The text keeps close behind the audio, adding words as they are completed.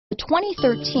The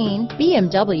 2013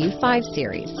 BMW 5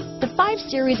 Series. The 5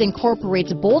 Series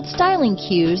incorporates bold styling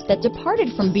cues that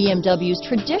departed from BMW's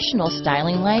traditional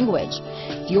styling language.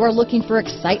 If you are looking for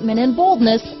excitement and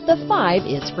boldness, the 5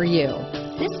 is for you.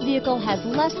 This vehicle has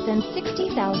less than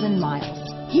 60,000 miles.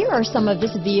 Here are some of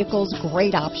this vehicle's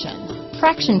great options: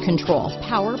 traction control,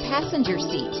 power passenger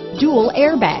seat, dual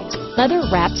airbags,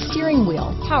 leather-wrapped steering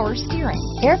wheel, power steering,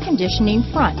 air conditioning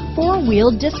front,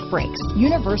 4-wheel disc brakes,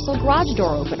 universal garage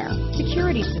door opener,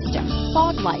 security system,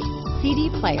 fog lights, CD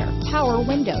player, power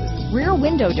windows, rear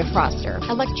window defroster,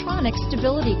 electronic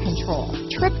stability control,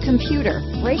 trip computer,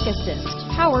 brake assist,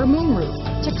 power moonroof,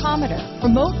 tachometer,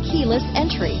 remote keyless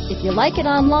entry. If you like it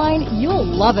online, you'll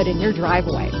love it in your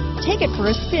driveway. Take it for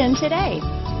a spin today.